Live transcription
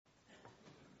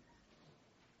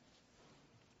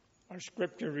Our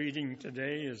scripture reading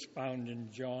today is found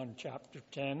in John chapter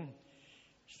 10,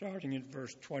 starting at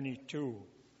verse 22.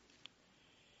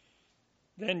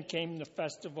 Then came the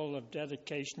festival of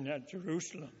dedication at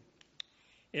Jerusalem.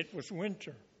 It was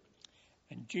winter,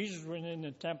 and Jesus was in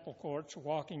the temple courts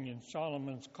walking in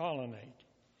Solomon's colonnade.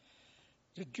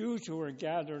 The Jews who were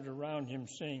gathered around him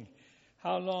saying,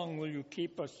 "How long will you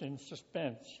keep us in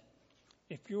suspense?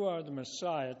 If you are the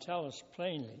Messiah, tell us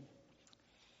plainly."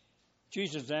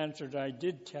 Jesus answered, "I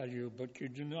did tell you, but you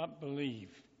do not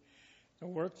believe. The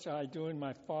works I do in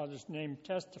my Father's name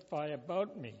testify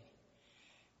about me.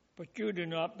 But you do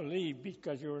not believe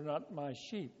because you are not my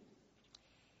sheep.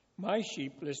 My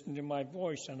sheep listen to my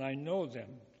voice, and I know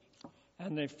them,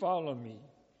 and they follow me.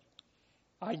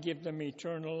 I give them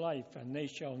eternal life, and they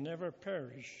shall never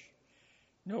perish.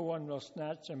 No one will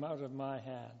snatch them out of my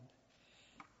hand.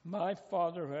 My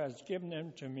Father who has given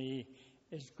them to me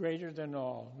is greater than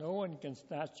all. No one can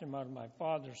snatch them out of my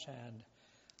Father's hand.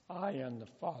 I and the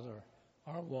Father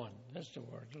are one." That's the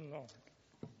word of the Lord.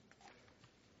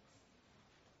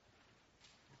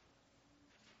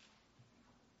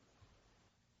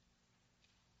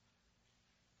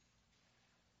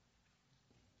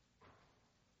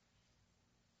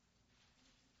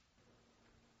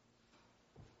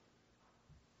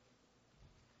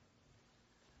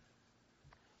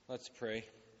 Let's pray.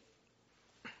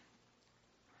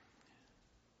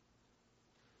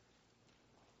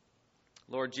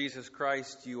 Lord Jesus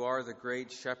Christ, you are the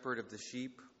great shepherd of the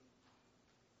sheep.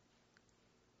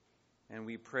 And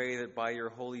we pray that by your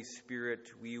Holy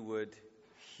Spirit we would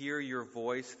hear your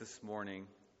voice this morning.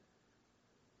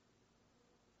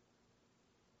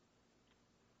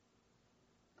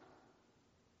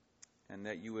 And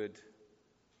that you would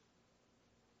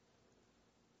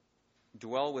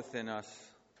dwell within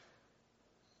us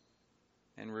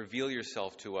and reveal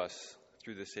yourself to us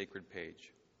through the sacred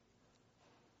page.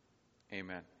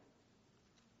 Amen.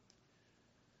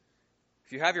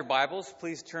 If you have your Bibles,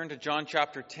 please turn to John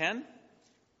chapter 10.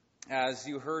 As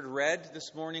you heard read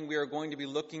this morning, we are going to be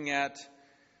looking at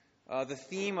the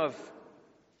theme of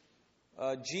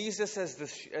Jesus as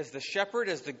the shepherd,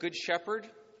 as the good shepherd,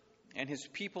 and his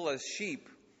people as sheep.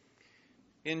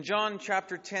 In John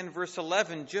chapter 10, verse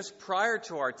 11, just prior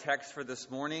to our text for this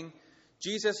morning,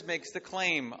 Jesus makes the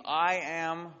claim, "I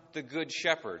am the good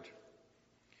shepherd."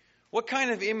 What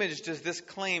kind of image does this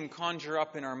claim conjure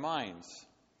up in our minds?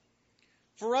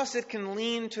 For us, it can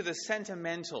lean to the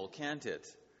sentimental, can't it?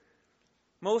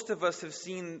 Most of us have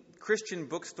seen Christian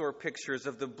bookstore pictures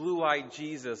of the blue-eyed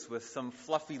Jesus with some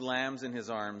fluffy lambs in his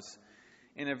arms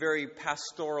in a very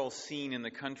pastoral scene in the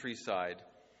countryside.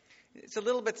 It's a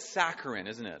little bit saccharine,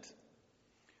 isn't it?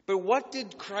 But what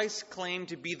did Christ's claim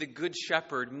to be the good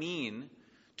shepherd mean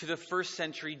to the first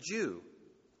century Jew?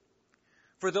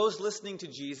 For those listening to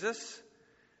Jesus,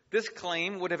 this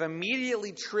claim would have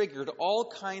immediately triggered all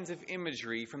kinds of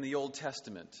imagery from the Old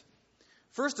Testament.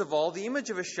 First of all, the image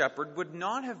of a shepherd would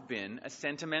not have been a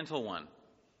sentimental one.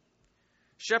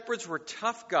 Shepherds were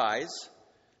tough guys,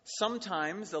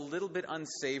 sometimes a little bit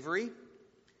unsavory,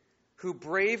 who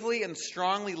bravely and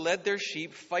strongly led their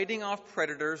sheep, fighting off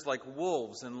predators like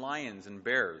wolves and lions and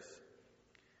bears.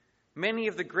 Many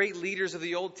of the great leaders of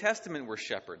the Old Testament were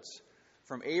shepherds,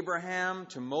 from Abraham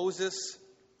to Moses,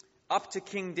 up to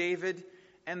King David,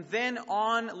 and then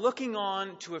looking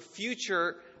on to a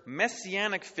future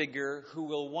messianic figure who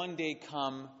will one day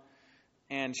come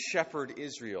and shepherd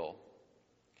Israel.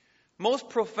 Most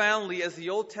profoundly, as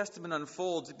the Old Testament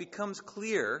unfolds, it becomes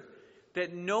clear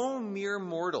that no mere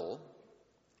mortal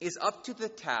is up to the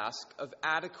task of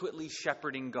adequately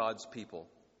shepherding God's people.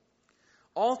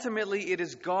 Ultimately, it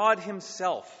is God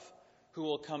himself who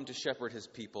will come to shepherd his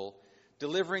people,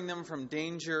 delivering them from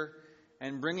danger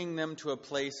and bringing them to a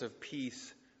place of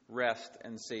peace, rest,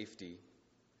 and safety.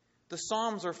 The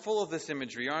Psalms are full of this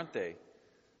imagery, aren't they?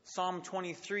 Psalm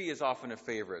 23 is often a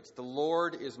favorite. "The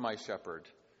Lord is my shepherd,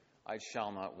 I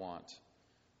shall not want."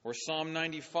 Or Psalm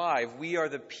 95, "We are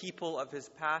the people of his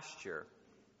pasture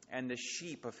and the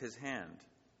sheep of his hand."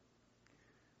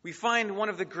 We find one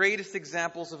of the greatest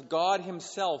examples of God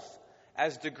himself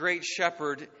as the great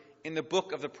shepherd in the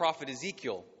book of the prophet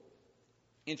Ezekiel.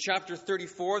 In chapter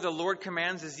 34, the Lord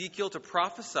commands Ezekiel to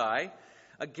prophesy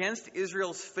against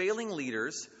Israel's failing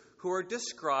leaders who are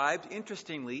described,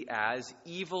 interestingly, as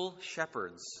evil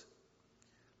shepherds.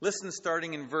 Listen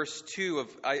starting in verse 2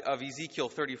 of Ezekiel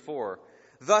 34.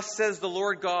 "Thus says the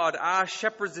Lord God,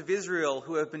 shepherds of Israel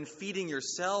who have been feeding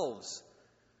yourselves.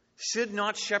 Should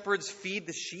not shepherds feed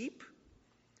the sheep?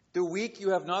 The weak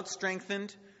you have not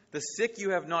strengthened, the sick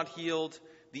you have not healed,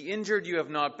 the injured you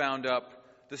have not bound up,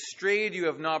 The strayed you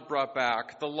have not brought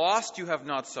back, the lost you have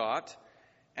not sought,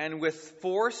 and with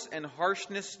force and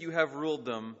harshness you have ruled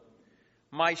them.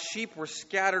 My sheep were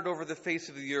scattered over the face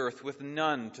of the earth, with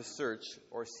none to search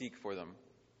or seek for them.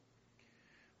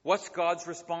 What's God's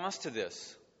response to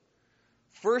this?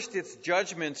 First, it's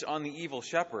judgment on the evil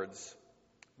shepherds,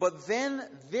 but then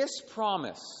this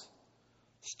promise,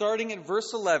 starting at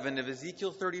verse 11 of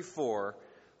Ezekiel 34,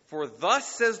 for thus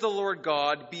says the Lord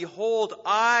God, behold,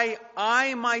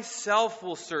 I myself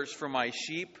will search for my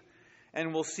sheep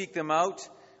and will seek them out.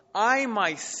 I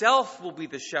myself will be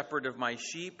the shepherd of my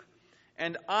sheep,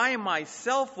 and I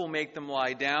myself will make them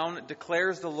lie down,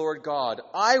 declares the Lord God.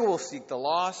 I will seek the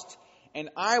lost, and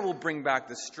I will bring back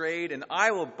the strayed, and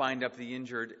I will bind up the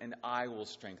injured, and I will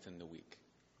strengthen the weak.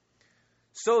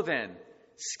 So then,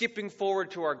 skipping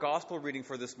forward to our gospel reading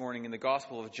for this morning in the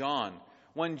Gospel of John,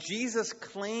 when Jesus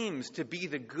claims to be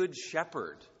the good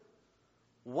shepherd,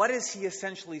 what is he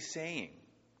essentially saying?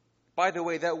 By the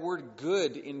way, that word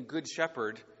good in good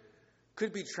shepherd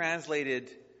could be translated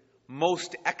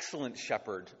most excellent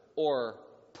shepherd or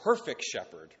perfect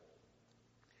shepherd.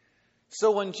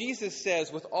 So when Jesus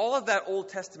says, with all of that Old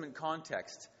Testament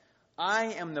context,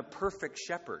 I am the perfect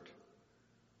shepherd,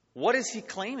 what is he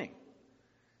claiming?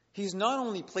 He's not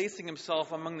only placing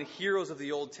himself among the heroes of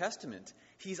the Old Testament,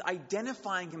 he's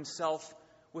identifying himself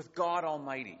with God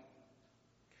Almighty.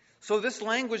 So this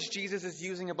language Jesus is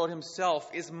using about himself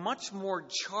is much more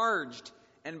charged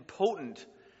and potent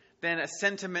than a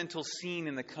sentimental scene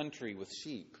in the country with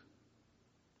sheep.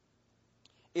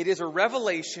 It is a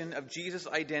revelation of Jesus'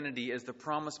 identity as the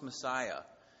promised Messiah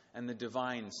and the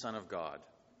divine Son of God.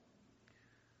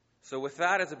 So with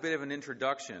that as a bit of an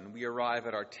introduction, we arrive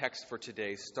at our text for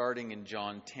today, starting in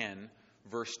John 10,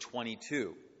 verse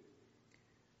 22.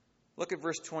 Look at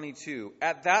verse 22.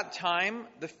 At that time,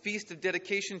 the Feast of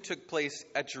Dedication took place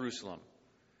at Jerusalem.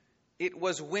 It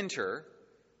was winter,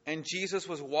 and Jesus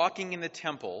was walking in the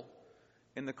temple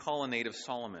in the colonnade of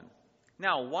Solomon.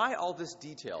 Now, why all this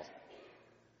detail?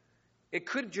 It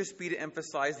could just be to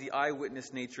emphasize the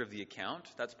eyewitness nature of the account.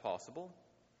 That's possible.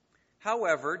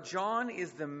 However, John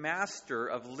is the master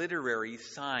of literary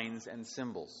signs and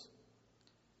symbols.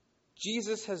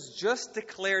 Jesus has just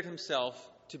declared himself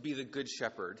to be the Good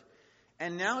Shepherd,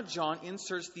 and now John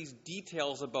inserts these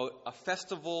details about a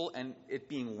festival and it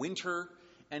being winter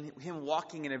and him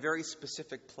walking in a very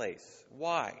specific place.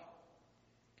 Why?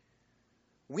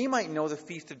 We might know the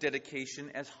Feast of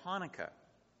Dedication as Hanukkah.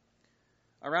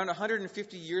 Around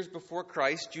 150 years before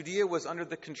Christ, Judea was under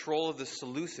the control of the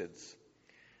Seleucids.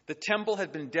 The temple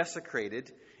had been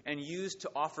desecrated and used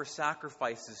to offer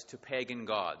sacrifices to pagan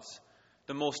gods,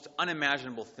 the most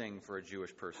unimaginable thing for a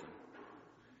Jewish person.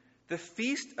 The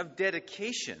Feast of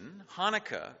Dedication,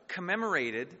 Hanukkah,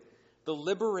 commemorated the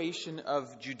liberation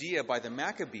of Judea by the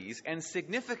Maccabees and,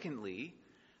 significantly,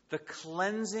 the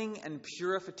cleansing and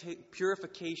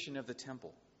purification of the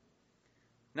temple.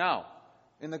 Now,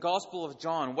 in the Gospel of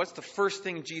John, what's the first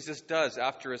thing Jesus does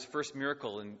after his first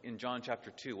miracle in John chapter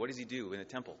 2? What does he do in the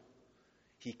temple?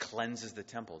 He cleanses the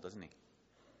temple, doesn't he?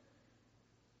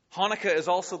 Hanukkah is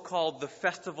also called the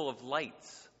Festival of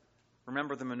Lights.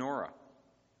 Remember the menorah.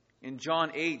 In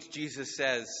John 8, Jesus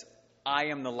says, I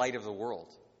am the light of the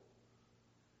world.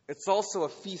 It's also a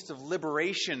feast of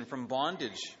liberation from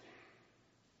bondage.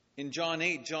 In John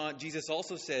 8, Jesus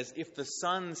also says, if the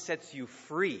Son sets you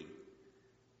free,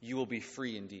 you will be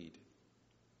free indeed.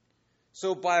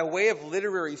 So by way of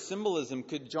literary symbolism,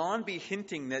 could John be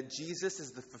hinting that Jesus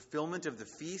is the fulfillment of the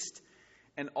feast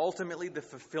and ultimately the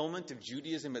fulfillment of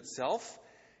Judaism itself?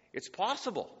 It's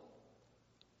possible.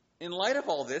 In light of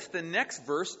all this, the next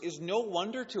verse is no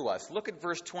wonder to us. Look at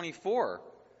verse 24.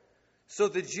 So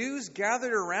the Jews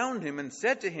gathered around him and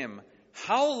said to him,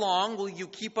 how long will you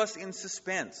keep us in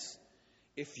suspense?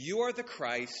 If you are the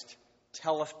Christ,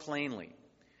 tell us plainly.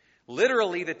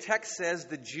 Literally, the text says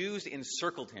the Jews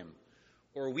encircled him,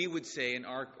 or we would say in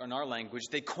our language,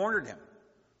 they cornered him.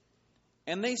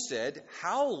 And they said,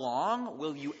 how long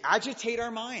will you agitate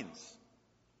our minds?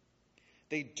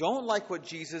 They don't like what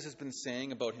Jesus has been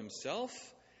saying about himself.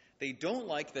 They don't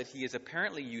like that he is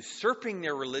apparently usurping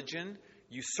their religion,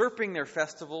 usurping their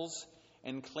festivals,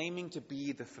 and claiming to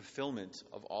be the fulfillment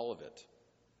of all of it.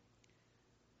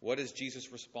 What is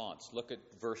Jesus' response? Look at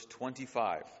verse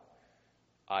 25.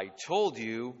 I told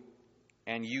you,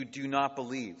 and you do not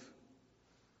believe.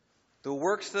 The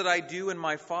works that I do in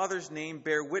my Father's name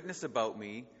bear witness about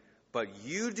me, but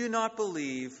you do not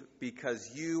believe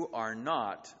because you are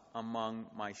not among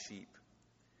my sheep.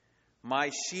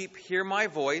 My sheep hear my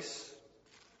voice,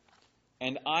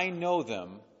 and I know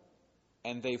them,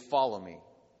 and they follow me.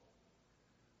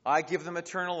 I give them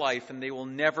eternal life, and they will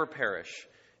never perish,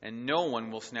 and no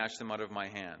one will snatch them out of my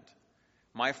hand.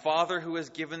 My Father who has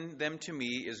given them to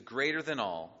me is greater than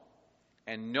all,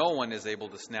 and no one is able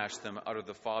to snatch them out of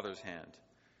the Father's hand.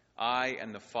 I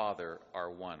and the Father are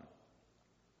one.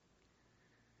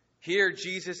 Here,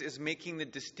 Jesus is making the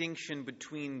distinction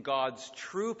between God's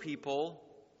true people,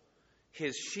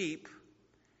 his sheep,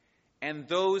 and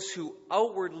those who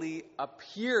outwardly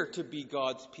appear to be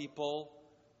God's people,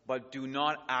 but do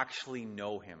not actually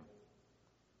know him.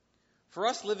 For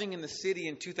us living in the city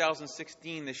in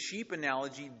 2016, the sheep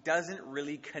analogy doesn't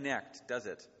really connect, does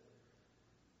it?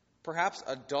 Perhaps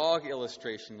a dog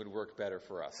illustration would work better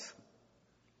for us.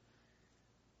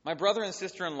 My brother and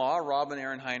sister-in-law, Rob and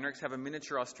Aaron Heinrichs, have a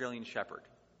miniature Australian shepherd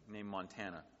named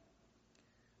Montana.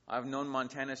 I've known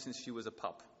Montana since she was a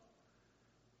pup.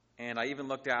 And I even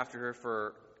looked after her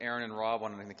for Aaron and Rob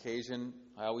on an occasion.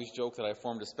 I always joke that I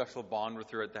formed a special bond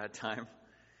with her at that time.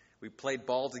 We played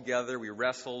ball together, we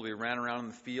wrestled, we ran around in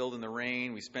the field in the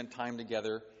rain, we spent time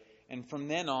together. And from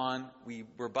then on, we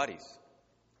were buddies.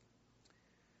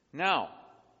 Now,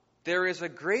 there is a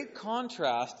great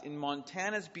contrast in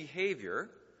Montana's behavior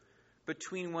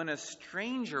between when a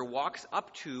stranger walks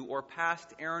up to or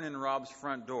past Aaron and Rob's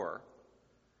front door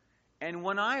and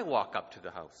when I walk up to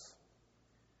the house.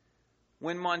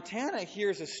 When Montana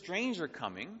hears a stranger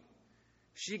coming,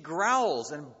 she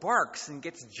growls and barks and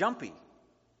gets jumpy.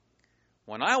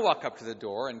 When I walk up to the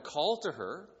door and call to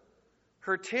her,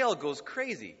 her tail goes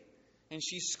crazy and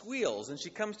she squeals and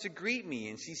she comes to greet me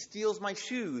and she steals my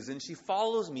shoes and she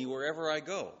follows me wherever I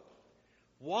go.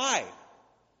 Why?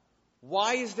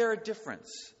 Why is there a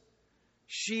difference?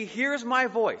 She hears my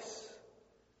voice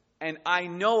and I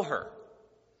know her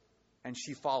and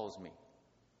she follows me.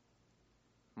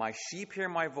 My sheep hear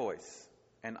my voice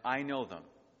and I know them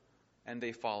and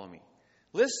they follow me.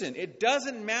 Listen, it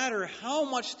doesn't matter how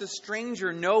much the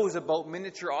stranger knows about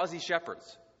miniature Aussie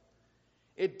shepherds.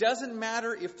 It doesn't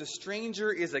matter if the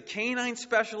stranger is a canine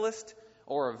specialist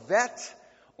or a vet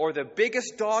or the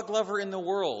biggest dog lover in the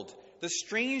world. The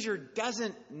stranger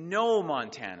doesn't know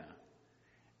Montana,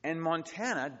 and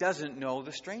Montana doesn't know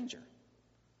the stranger.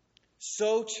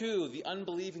 So too, the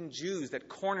unbelieving Jews that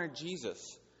cornered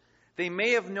Jesus. They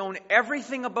may have known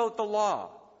everything about the law,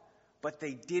 but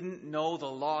they didn't know the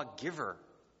lawgiver.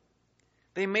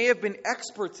 They may have been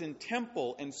experts in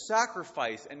temple and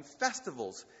sacrifice and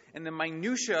festivals and the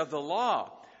minutiae of the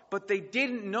law, but they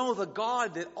didn't know the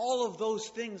God that all of those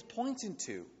things pointed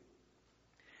to.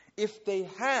 If they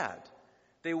had,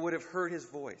 they would have heard his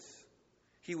voice.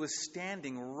 He was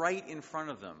standing right in front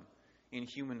of them in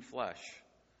human flesh.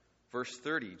 Verse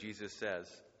 30, Jesus says,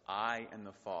 I and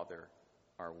the Father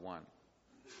are one.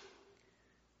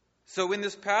 So in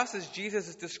this passage, Jesus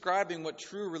is describing what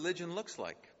true religion looks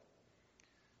like.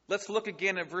 Let's look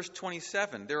again at verse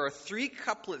 27. There are 3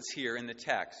 couplets here in the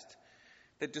text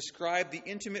that describe the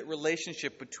intimate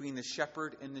relationship between the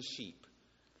shepherd and the sheep.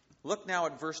 Look now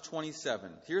at verse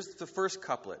 27. Here's the first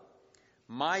couplet.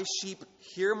 My sheep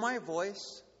hear my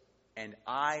voice, and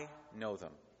I know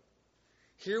them.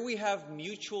 Here we have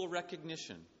mutual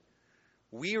recognition.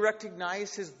 We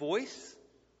recognize his voice,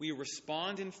 we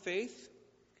respond in faith,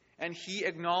 and he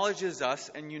acknowledges us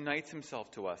and unites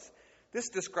himself to us. This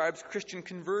describes Christian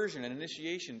conversion and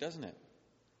initiation, doesn't it?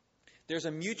 There's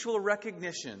a mutual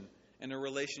recognition and a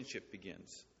relationship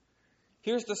begins.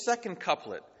 Here's the second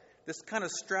couplet. This kind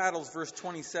of straddles verse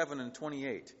 27 and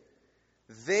 28.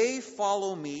 They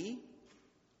follow me,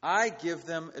 I give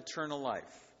them eternal life.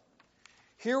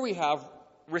 Here we have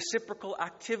reciprocal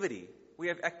activity. We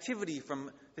have activity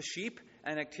from the sheep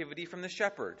and activity from the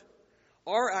shepherd.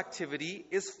 Our activity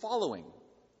is following.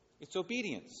 It's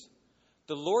obedience.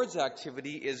 The Lord's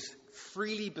activity is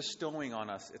freely bestowing on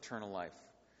us eternal life.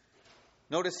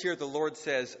 Notice here the Lord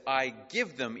says, I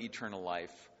give them eternal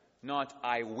life, not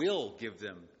I will give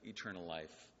them eternal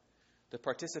life. The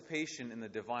participation in the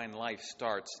divine life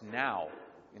starts now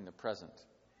in the present.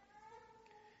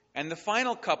 And the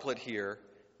final couplet here,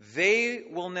 they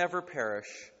will never perish,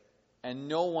 and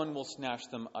no one will snatch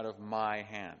them out of my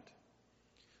hand.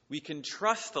 We can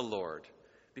trust the Lord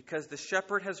because the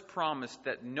shepherd has promised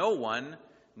that no one,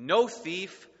 no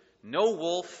thief, no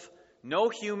wolf, no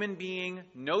human being,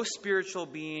 no spiritual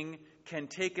being can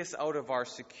take us out of our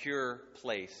secure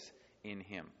place in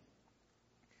him.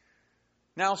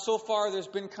 Now, so far, there's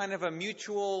been kind of a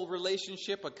mutual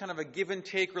relationship, a kind of a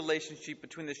give-and-take relationship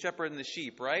between the shepherd and the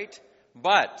sheep, right?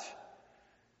 But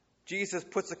Jesus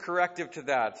puts a corrective to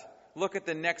that. Look at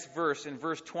the next verse in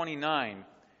verse 29.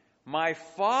 My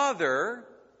Father,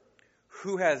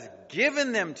 who has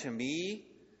given them to me,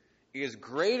 is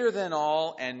greater than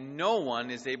all, and no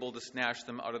one is able to snatch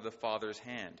them out of the Father's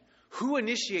hand. Who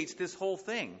initiates this whole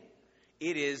thing?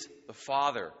 It is the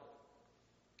Father.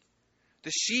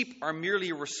 The sheep are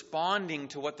merely responding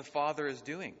to what the Father is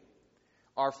doing.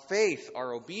 Our faith,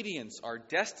 our obedience, our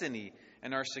destiny,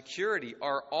 and our security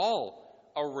are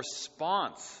all a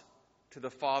response to the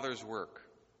Father's work.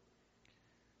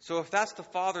 So if that's the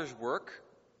Father's work,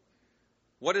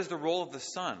 what is the role of the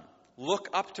Son? Look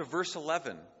up to verse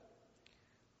 11.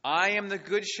 I am the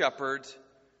good shepherd.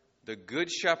 The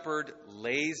good shepherd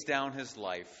lays down his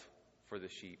life for the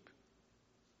sheep.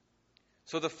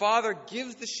 So the Father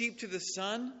gives the sheep to the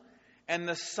Son, and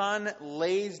the Son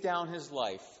lays down his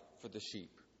life for the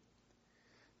sheep.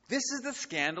 This is the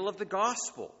scandal of the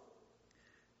gospel.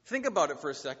 Think about it for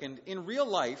a second. In real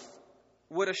life,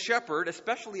 would a shepherd,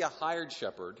 especially a hired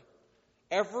shepherd,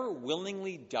 ever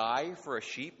willingly die for a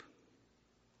sheep?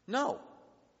 No.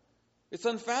 It's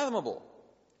unfathomable.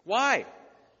 Why?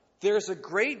 There's a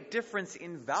great difference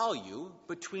in value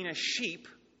between a sheep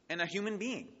and a human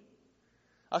being.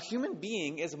 A human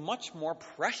being is much more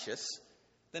precious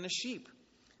than a sheep.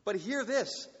 But hear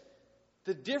this.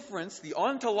 The difference, the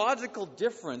ontological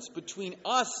difference between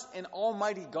us and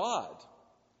Almighty God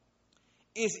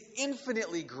is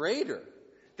infinitely greater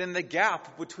than the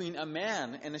gap between a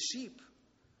man and a sheep.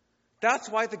 That's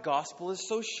why the gospel is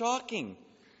so shocking.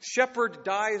 Shepherd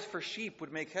dies for sheep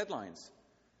would make headlines.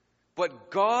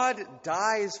 But God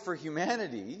dies for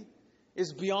humanity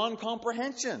is beyond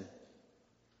comprehension.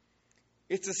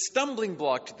 It's a stumbling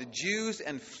block to the Jews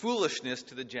and foolishness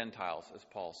to the Gentiles, as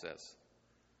Paul says.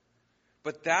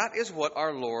 But that is what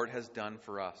our Lord has done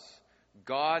for us.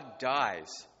 God dies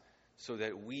so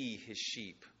that we, his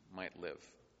sheep, might live.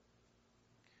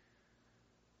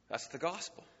 That's the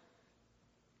gospel.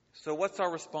 So what's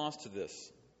our response to this?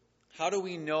 How do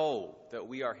we know that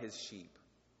we are his sheep?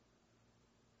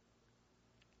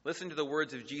 Listen to the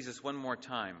words of Jesus one more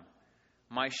time.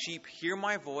 My sheep hear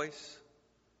my voice,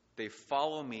 they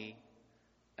follow me,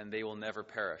 and they will never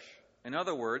perish. In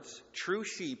other words, true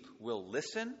sheep will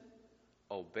listen,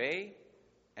 obey,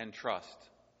 and trust.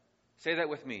 Say that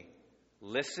with me.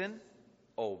 Listen,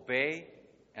 obey,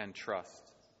 and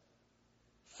trust.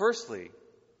 Firstly,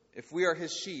 if we are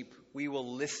his sheep, we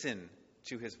will listen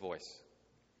to his voice.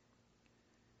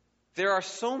 There are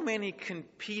so many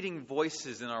competing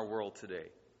voices in our world today.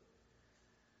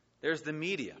 There's the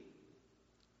media.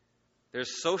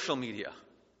 There's social media.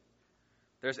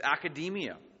 There's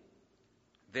academia.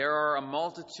 There are a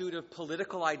multitude of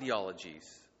political ideologies.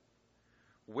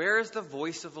 Where is the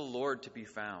voice of the Lord to be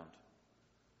found?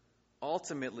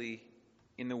 Ultimately,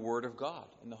 in the Word of God,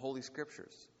 in the Holy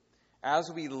Scriptures. As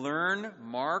we learn,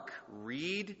 mark,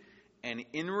 read, and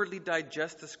inwardly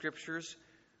digest the Scriptures,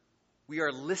 we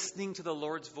are listening to the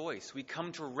Lord's voice. We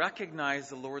come to recognize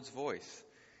the Lord's voice.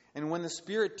 And when the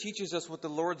Spirit teaches us what the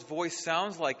Lord's voice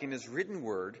sounds like in his written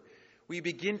word, we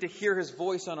begin to hear his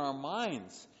voice on our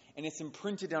minds, and it's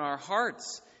imprinted in our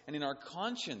hearts and in our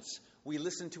conscience. We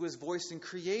listen to his voice in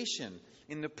creation,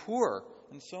 in the poor,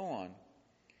 and so on.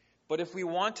 But if we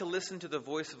want to listen to the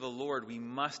voice of the Lord, we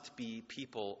must be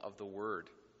people of the word.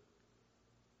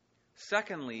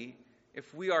 Secondly,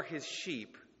 if we are his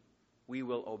sheep, we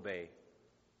will obey.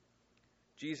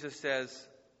 Jesus says,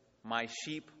 my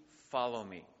sheep follow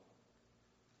me.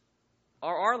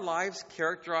 Are our lives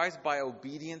characterized by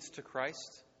obedience to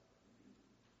Christ?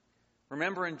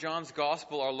 Remember in John's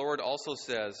Gospel, our Lord also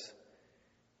says,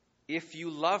 if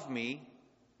you love me,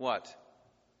 what?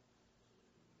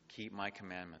 Keep my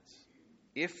commandments.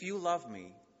 If you love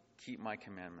me, keep my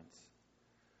commandments.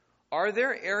 Are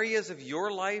there areas of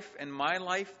your life and my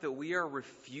life that we are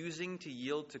refusing to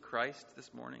yield to Christ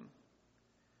this morning?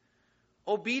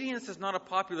 Obedience is not a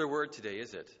popular word today,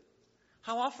 is it?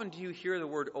 How often do you hear the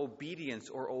word obedience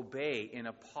or obey in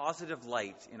a positive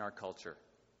light in our culture?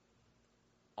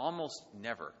 Almost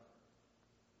never.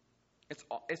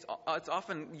 It's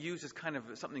often used as kind of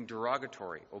something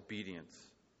derogatory, obedience.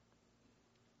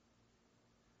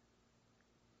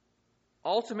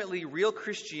 Ultimately, real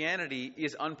Christianity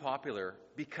is unpopular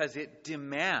because it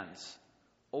demands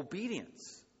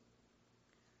obedience.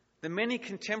 The many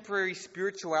contemporary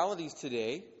spiritualities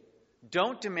today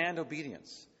don't demand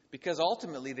obedience because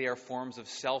ultimately they are forms of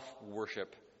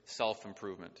self-worship,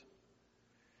 self-improvement.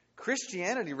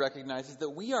 Christianity recognizes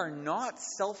that we are not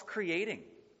self-creating.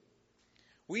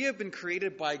 We have been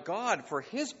created by God for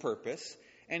his purpose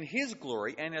and his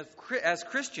glory, and as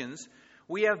Christians,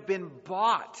 we have been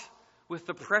bought with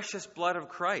the precious blood of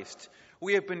Christ.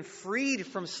 We have been freed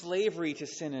from slavery to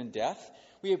sin and death.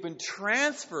 We have been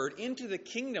transferred into the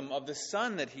kingdom of the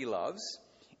Son that he loves,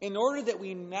 in order that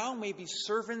we now may be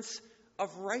servants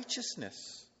of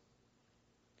righteousness.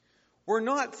 We're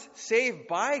not saved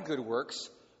by good works,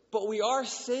 but we are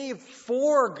saved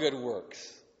for good works.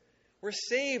 We're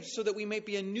saved so that we may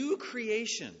be a new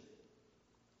creation.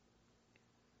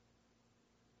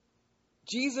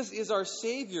 Jesus is our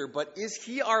Savior, but is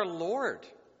He our Lord?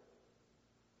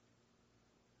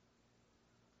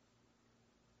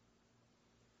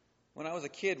 When I was a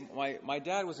kid, my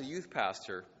dad was a youth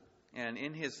pastor, and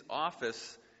in his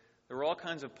office, there were all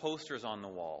kinds of posters on the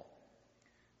wall.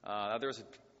 There was a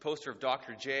poster of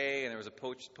Dr. J, and there was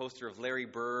a poster of Larry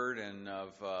Bird and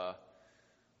of,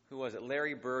 who was it?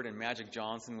 Larry Bird and Magic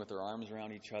Johnson with their arms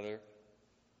around each other.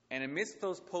 And amidst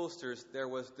those posters, there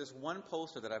was this one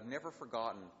poster that I've never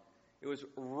forgotten. It was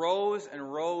rows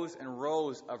and rows and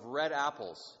rows of red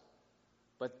apples,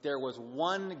 but there was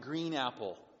one green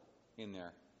apple in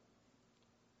there.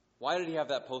 Why did he have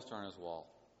that poster on his wall?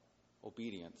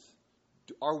 Obedience.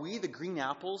 Are we the green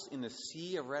apples in the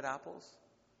sea of red apples?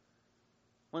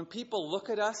 When people look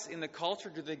at us in the culture,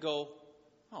 do they go,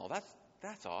 "Oh,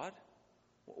 that's odd.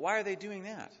 Why are they doing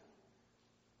that?"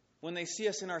 When they see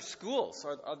us in our schools,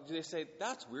 or do they say,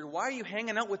 "That's weird. Why are you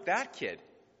hanging out with that kid?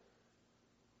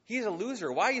 He's a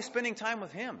loser. Why are you spending time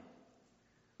with him?"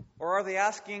 Or are they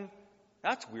asking,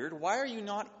 "That's weird. Why are you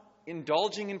not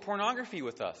indulging in pornography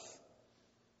with us?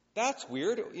 That's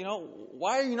weird.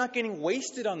 Why are you not getting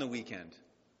wasted on the weekend?"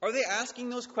 Are they asking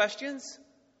those questions?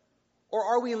 Or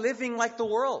are we living like the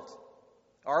world?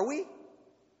 Are we?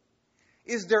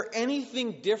 Is there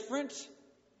anything different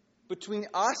between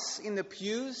us in the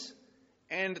pews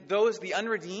and those, the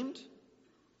unredeemed?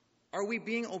 Are we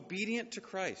being obedient to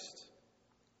Christ?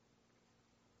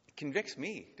 It convicts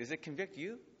me. Does it convict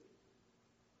you?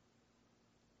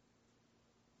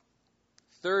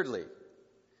 Thirdly,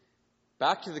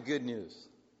 back to the good news.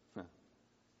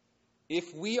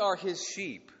 If we are His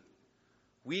sheep,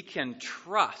 we can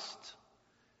trust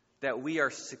that we are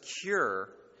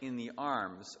secure in the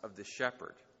arms of the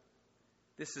shepherd.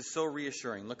 This is so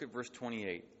reassuring. Look at verse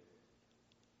 28.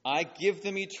 "I give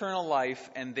them eternal life,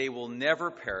 and they will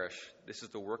never perish." This is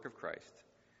the work of Christ.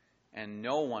 "And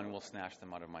no one will snatch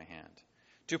them out of my hand."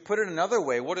 To put it another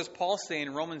way, what does Paul say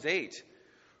in Romans 8?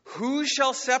 "Who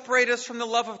shall separate us from the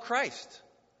love of Christ?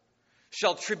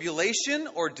 Shall tribulation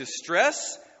or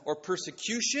distress or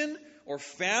persecution or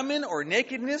famine or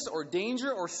nakedness or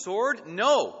danger or sword?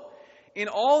 No. In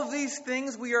all these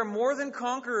things we are more than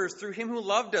conquerors through Him who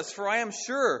loved us. For I am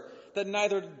sure that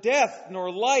neither death, nor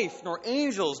life, nor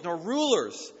angels, nor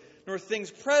rulers, nor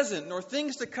things present, nor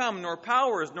things to come, nor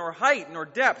powers, nor height, nor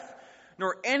depth,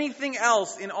 nor anything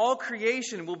else in all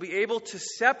creation will be able to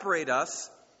separate us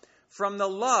from the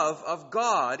love of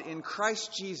God in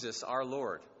Christ Jesus our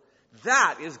Lord."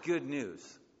 That is good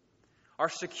news. Our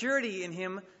security in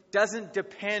Him doesn't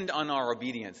depend on our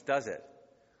obedience, does it?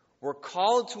 We're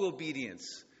called to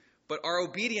obedience, but our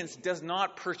obedience does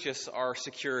not purchase our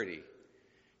security.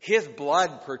 His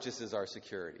blood purchases our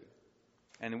security,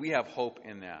 and we have hope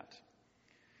in that.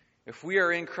 If we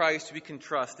are in Christ, we can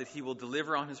trust that He will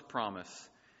deliver on His promise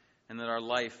and that our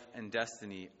life and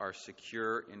destiny are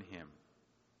secure in Him.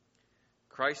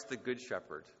 Christ the Good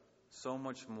Shepherd, so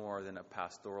much more than a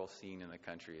pastoral scene in the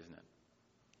country, isn't it?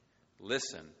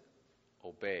 Listen,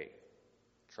 obey,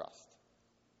 trust.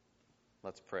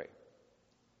 Let's pray.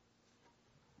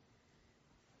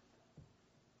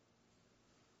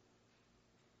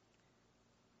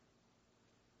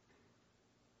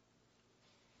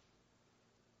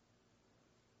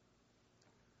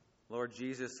 Lord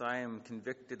Jesus, I am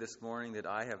convicted this morning that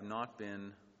I have not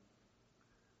been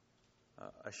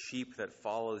a sheep that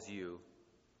follows You.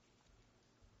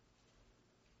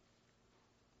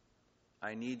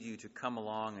 I need You to come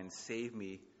along and save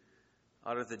me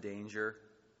out of the danger,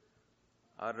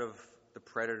 out of the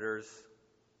predators,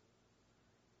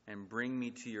 and bring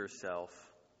me to Yourself.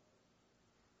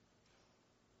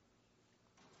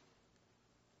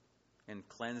 And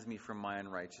cleanse me from my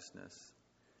unrighteousness,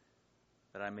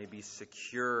 that I may be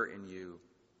secure in You.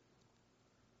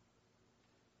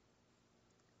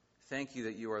 Thank You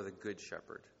that You are the Good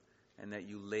Shepherd, and that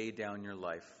You lay down Your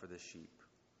life for the sheep.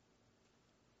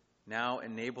 Now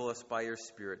enable us by Your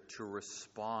Spirit to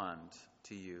respond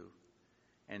to You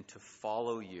and to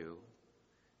follow You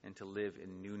and to live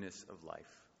in newness of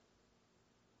life.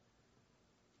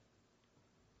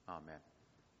 Amen.